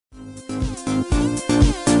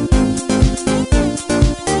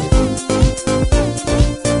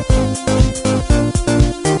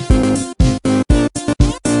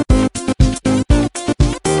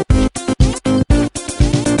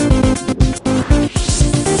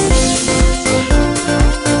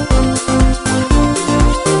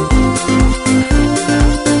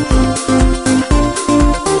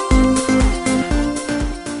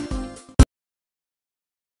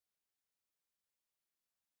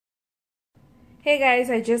Hey guys,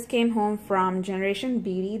 I just came home from Generation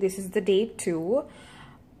Beauty. This is the day 2. I'm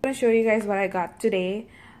going to show you guys what I got today.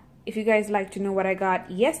 If you guys like to know what I got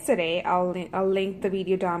yesterday, I'll link the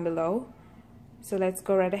video down below. So let's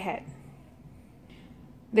go right ahead.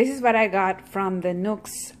 This is what I got from the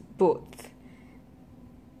Nooks booth.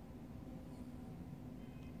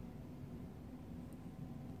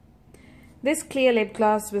 This clear lip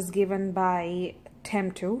gloss was given by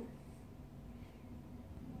Temtu.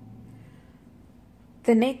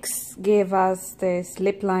 The NYX gave us this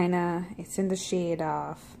lip liner. It's in the shade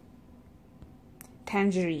of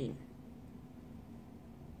Tangerine.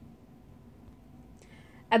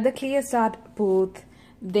 At the Clear Start booth,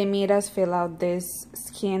 they made us fill out this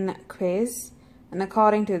skin quiz, and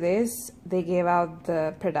according to this, they gave out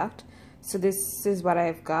the product. So this is what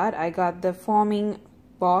I've got. I got the Foaming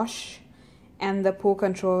Wash and the Pore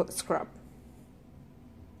Control Scrub.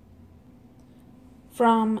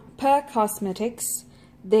 From Per Cosmetics,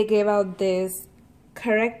 they gave out this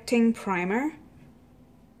correcting primer.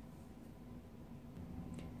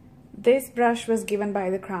 This brush was given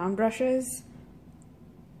by the Crown Brushes.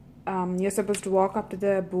 You're supposed to walk up to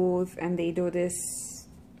the booth and they do this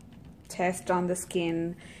test on the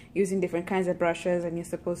skin using different kinds of brushes, and you're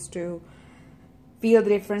supposed to feel the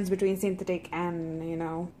difference between synthetic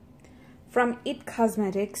and, From It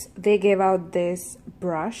Cosmetics, they gave out this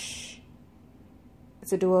brush.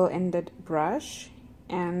 It's a dual-ended brush,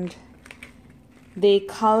 and they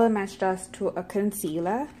color matched us to a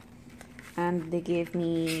concealer, and they gave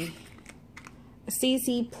me a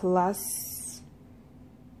CC Plus.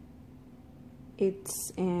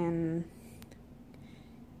 It's in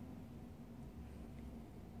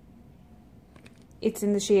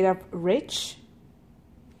the shade of Rich,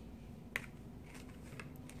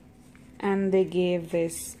 and they gave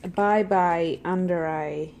this Bye Bye Under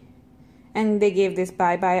Eye. And they gave this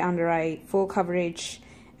Bye Bye Under Eye Full Coverage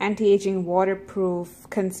Anti-Aging Waterproof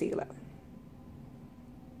Concealer.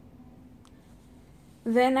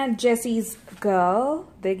 Then at Jessie's Girl,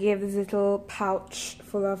 they gave this little pouch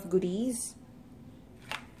full of goodies.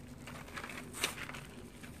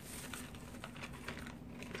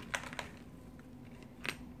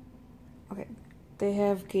 Okay, they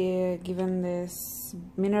have given this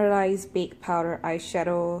mineralized baked powder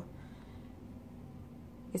eyeshadow.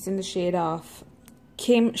 It's in the shade of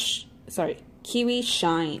Kiwi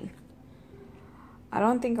Shine. I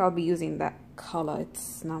don't think I'll be using that color.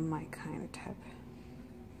 It's not my kind of type.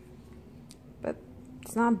 But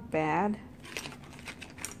it's not bad.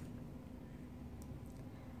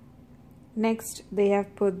 Next, they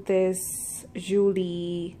have put this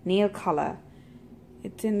Julie nail color.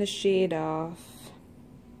 It's in the shade of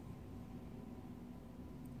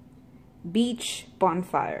Beach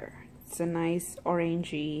Bonfire. It's a nice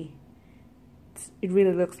orangey. It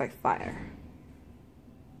really looks like fire.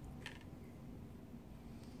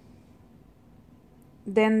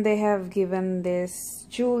 Then they have given this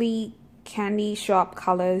Julie Candy Shop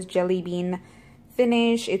Colors Jelly Bean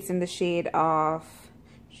Finish. It's in the shade of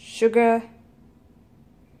Sugar.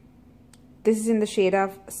 This is in the shade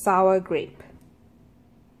of Sour Grape.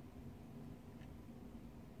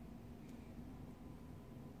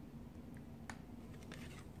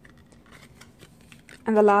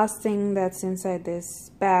 And the last thing that's inside this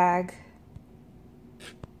bag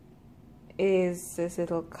is this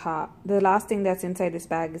little card. The last thing that's inside this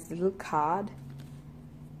bag is the little card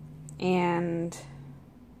and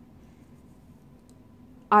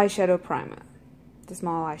eyeshadow primer, the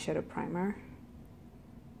small eyeshadow primer.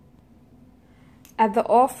 At the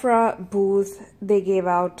Ofra booth, they gave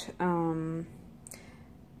out,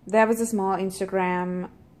 there was a small Instagram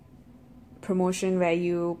promotion where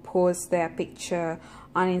you post their picture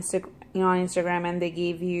on Instagram, and they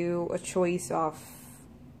gave you a choice of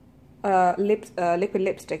liquid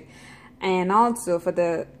lipstick, and also for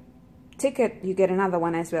the ticket you get another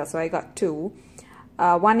one as well. So I got two.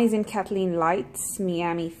 One is in Kathleen Light's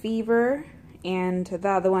Miami Fever, and the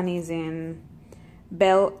other one is in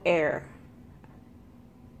Bel Air.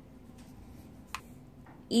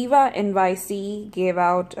 Eva NYC gave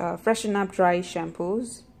out Freshen Up Dry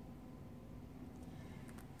shampoos.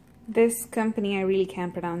 This company, I really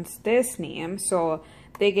can't pronounce this name, so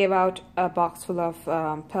they gave out a box full of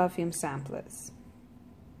perfume samplers.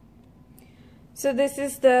 So this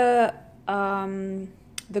is the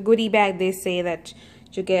goodie bag they say that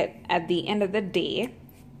you get at the end of the day.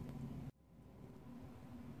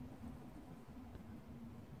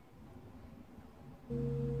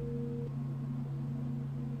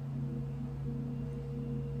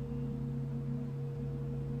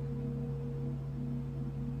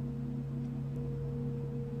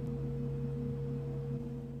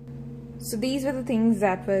 So these were the things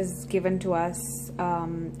that was given to us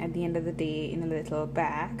at the end of the day in a little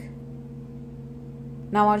bag.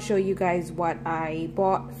 Now I'll show you guys what I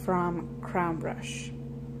bought from Crown Brush.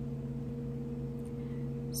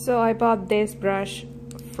 So I bought this brush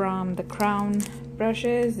from the Crown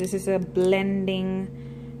Brushes. This is a blending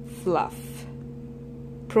fluff,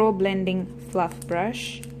 pro blending fluff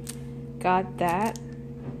brush. Got that.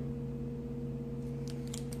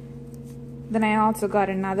 Then I also got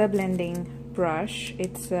another blending brush.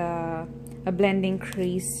 It's a blending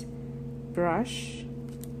crease brush.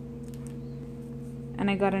 And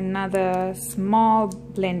I got another small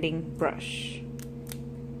blending brush.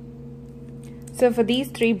 So for these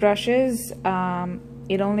 3 brushes,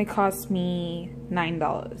 it only cost me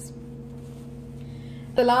 $9.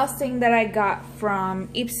 The last thing that I got from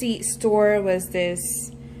Ipsy store was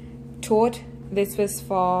this tote. This was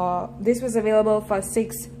available for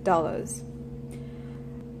 $6.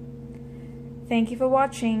 Thank you for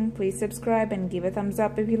watching. Please subscribe and give a thumbs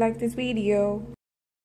up if you like this video.